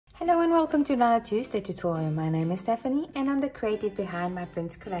Hello and welcome to another Tuesday tutorial. My name is Stephanie and I'm the creative behind my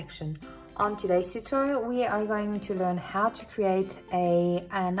prints collection. On today's tutorial we are going to learn how to create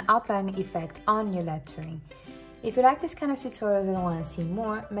an outline effect on your lettering. If you like this kind of tutorials and want to see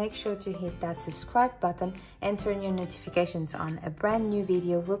more, make sure to hit that subscribe button and turn your notifications on. A brand new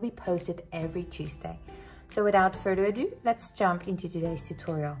video will be posted every Tuesday. So without further ado, let's jump into today's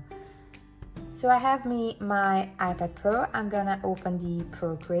tutorial. So I have my iPad Pro. I'm gonna open the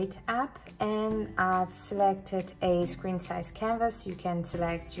Procreate app and I've selected a screen size canvas. You can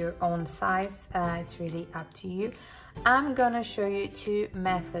select your own size, it's really up to you. I'm gonna show you two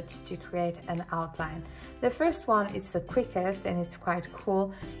methods to create an outline. The first one, it's the quickest and it's quite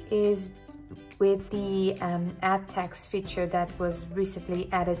cool, is with the add text feature that was recently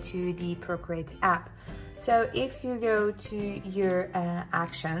added to the Procreate app. So if you go to your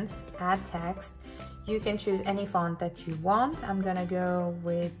actions, add text, you can choose any font that you want. I'm gonna go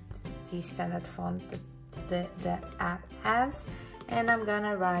with the standard font that the app has, and I'm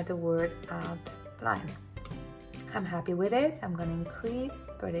gonna write the word outline. I'm happy with it. I'm gonna increase,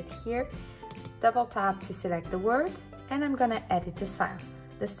 put it here, double tap to select the word, and I'm gonna edit the style.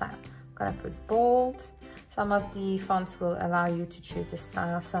 I'm gonna put bold. Some of the fonts will allow you to choose the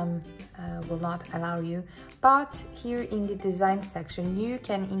style, some will not allow you. But here in the design section, you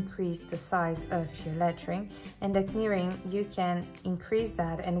can increase the size of your lettering, and the clearing, you can increase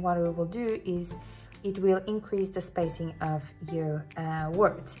that, and what it will do is it will increase the spacing of your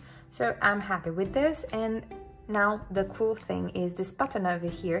words. So I'm happy with this, and now the cool thing is this button over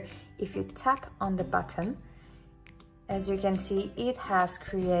here. If you tap on the button, as you can see, it has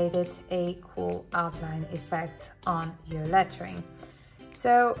created a cool outline effect on your lettering.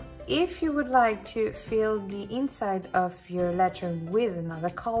 So if you would like to fill the inside of your lettering with another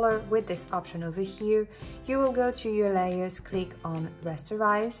color, with this option over here, you will go to your layers, click on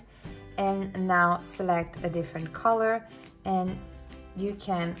Rasterize, and now select a different color, and you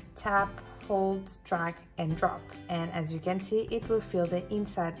can tap, hold, drag and drop, and as you can see, it will fill the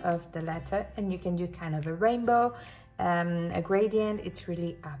inside of the letter, and you can do kind of a rainbow, a gradient. It's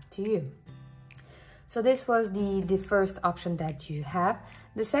really up to you. So this was the first option that you have.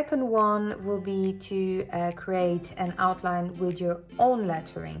 The second one will be to create an outline with your own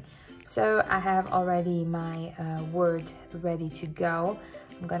lettering. So I have already my word ready to go.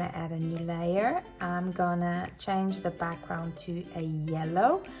 I'm gonna add a new layer. I'm gonna change the background to a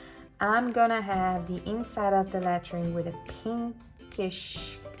yellow. I'm gonna have the inside of the lettering with a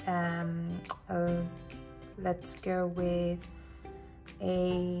pinkish, let's go with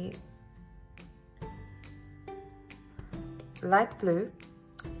a light blue,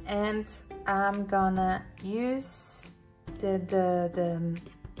 and I'm gonna use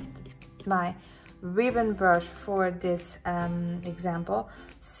my ribbon brush for this example.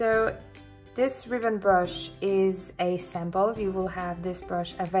 So this ribbon brush is a sample. You will have this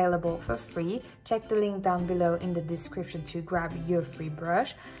brush available for free. Check the link down below in the description to grab your free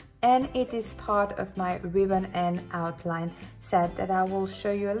brush. And it is part of my ribbon and outline set that I will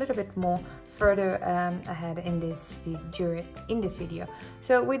show you a little bit more further ahead in this video.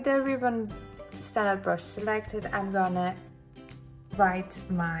 So with the ribbon standard brush selected, I'm gonna write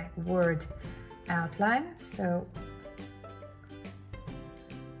my word outline. So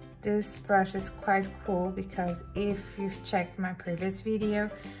this brush is quite cool because if you've checked my previous video,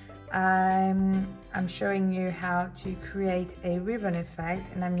 I'm showing you how to create a ribbon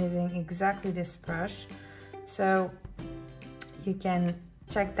effect, and I'm using exactly this brush. So you can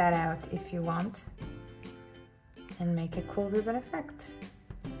check that out if you want and make a cool ribbon effect.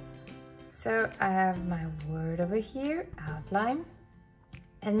 So I have my word over here, outline.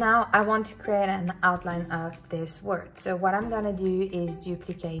 And now I want to create an outline of this word. So what I'm gonna do is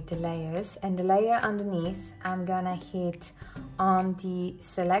duplicate the layers, and the layer underneath, I'm gonna hit on the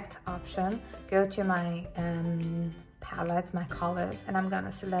select option, go to my palette, my colors, and I'm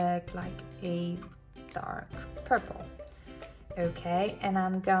gonna select like a dark purple. Okay, and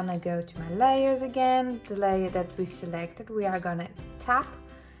I'm gonna go to my layers again, the layer that we've selected, we are gonna tap,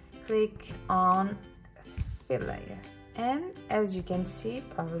 click on fill layer. And as you can see,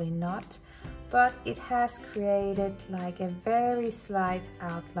 probably not, but it has created like a very slight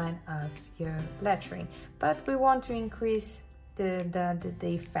outline of your lettering. But we want to increase the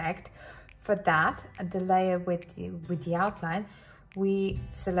effect. For that, the layer with the outline we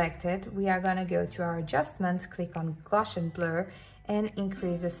selected, we are gonna go to our adjustments, click on Gaussian blur and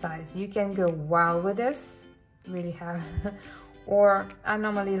increase the size. You can go wild with this, really have, or I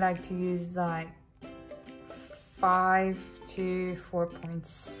normally like to use like 5 to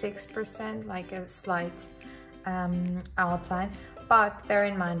 4.6%, like a slight outline. but bear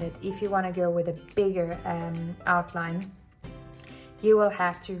in mind that if you want to go with a bigger outline, you will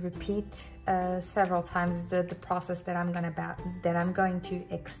have to repeat several times the process that I'm going to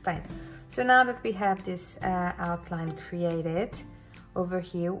explain. So now that we have this outline created over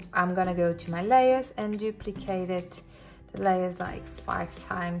here, I'm gonna go to my layers and duplicate it, the layers like 5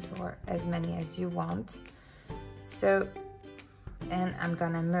 times or as many as you want. So, and I'm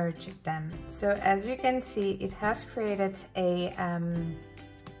gonna merge them. So as you can see, it has created an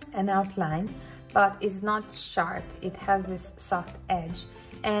outline, but it's not sharp. It has this soft edge.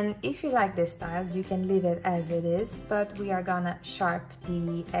 And if you like this style, you can leave it as it is, but we are gonna sharpen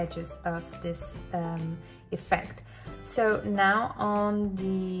the edges of this effect. So now on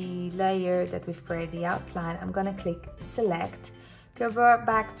the layer that we've created the outline, I'm gonna click select, go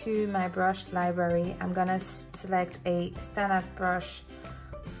back to my brush library. I'm gonna select a standard brush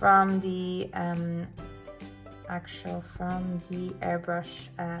from the airbrush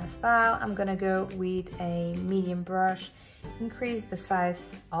style. I'm gonna go with a medium brush, increase the size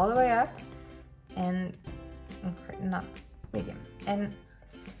all the way up, and not medium, and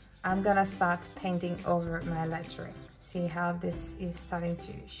I'm gonna start painting over my lettering. See how this is starting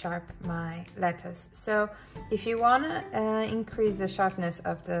to sharpen my letters. So if you wanna increase the sharpness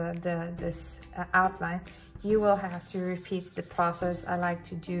of this outline, you will have to repeat the process. I like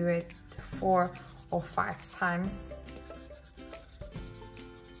to do it 4 or 5 times,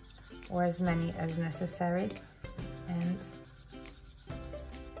 or as many as necessary. And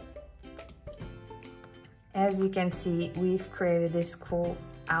as you can see, we've created this cool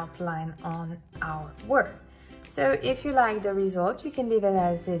outline on our work. So if you like the result, you can leave it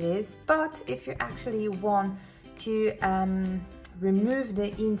as it is, but if you actually want to remove the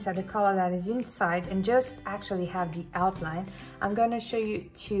inside, the color that is inside, and just actually have the outline, I'm going to show you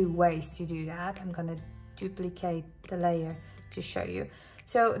 2 ways to do that. I'm going to duplicate the layer to show you.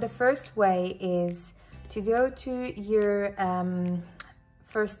 So the first way is to go to your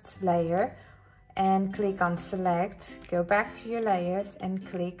first layer and click on select, go back to your layers and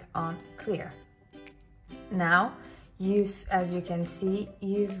click on clear. Now as you can see,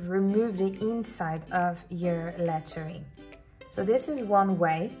 you've removed the inside of your lettering. So this is one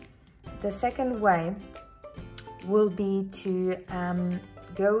way. The second way will be to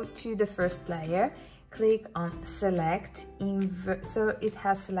go to the first layer, click on select, invert. So it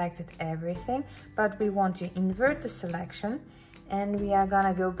has selected everything, but we want to invert the selection, and we are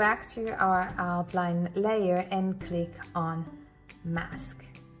gonna go back to our outline layer and click on mask.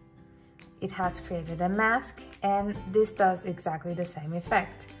 It has created a mask, and this does exactly the same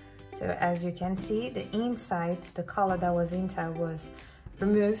effect. So as you can see, the inside, the color that was inside was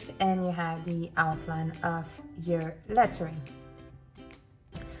removed, and you have the outline of your lettering.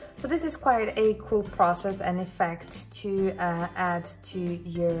 So this is quite a cool process and effect to add to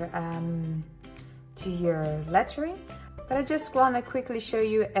your lettering. But I just want to quickly show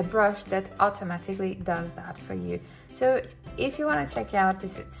you a brush that automatically does that for you. So if you want to check out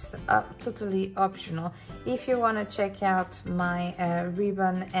this, it's totally optional. If you want to check out my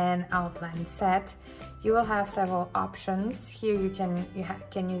ribbon and outline set, you will have several options. Here you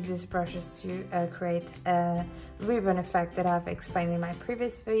can use these brushes to create a ribbon effect that I've explained in my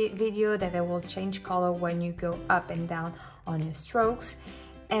previous video, that it will change color when you go up and down on your strokes.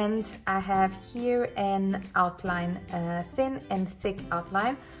 And I have here an outline, thin and thick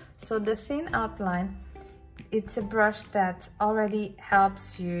outline. So the thin outline, it's a brush that already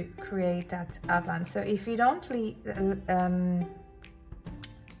helps you create that outline. So if you don't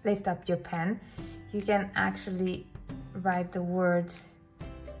lift up your pen, you can actually write the word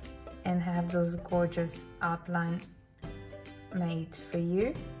and have those gorgeous outlines made for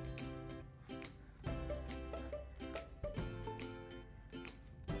you.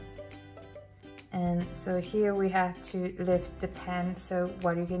 And so here we have to lift the pen. So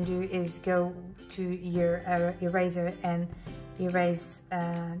what you can do is go to your eraser and erase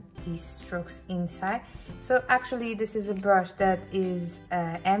these strokes inside. So actually this is a brush that is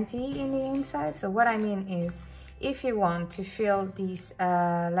empty in the inside. So what I mean is, if you want to fill these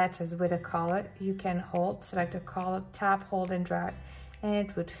letters with a color, you can select a color, tap, hold and drag, and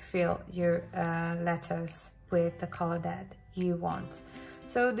it would fill your letters with the color that you want.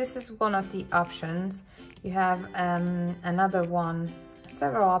 So this is one of the options. You have another one,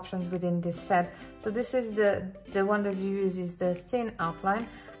 several options within this set. So this is the one that you use is the thin outline.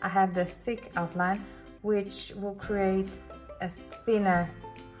 I have the thick outline, which will create a thinner,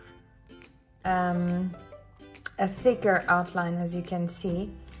 a thicker outline, as you can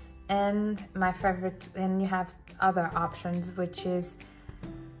see. And my favorite, and you have other options, which is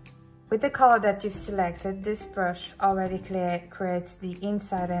With the color that you've selected, this brush already creates the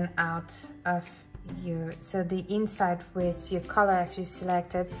inside and out of so the inside with your color as you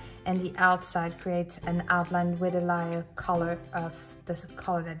selected, and the outside creates an outline with a lighter color of the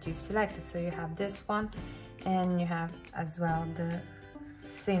color that you've selected. So you have this one, and you have as well the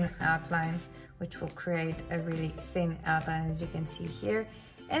thin outline, which will create a really thin outline, as you can see here.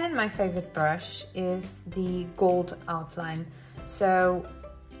 And my favorite brush is the gold outline. So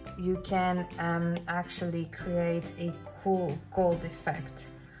you can actually create a cool gold effect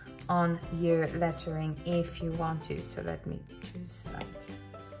on your lettering if you want to. So let me choose like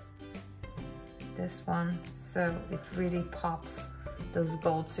this one, so it really pops those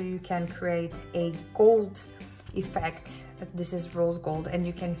gold. So you can create a gold effect. This is rose gold, and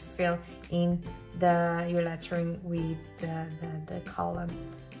you can fill in your lettering with the column.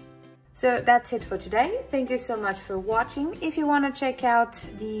 So that's it for today. Thank you so much for watching. If you want to check out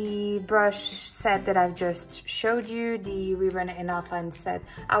the brush set that I've just showed you, the ribbon and outline set,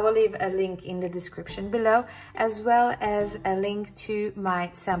 I will leave a link in the description below, as well as a link to my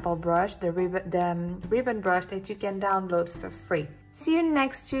sample brush, the ribbon brush that you can download for free. See you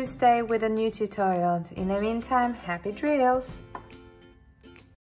next Tuesday with a new tutorial. In the meantime, happy drills!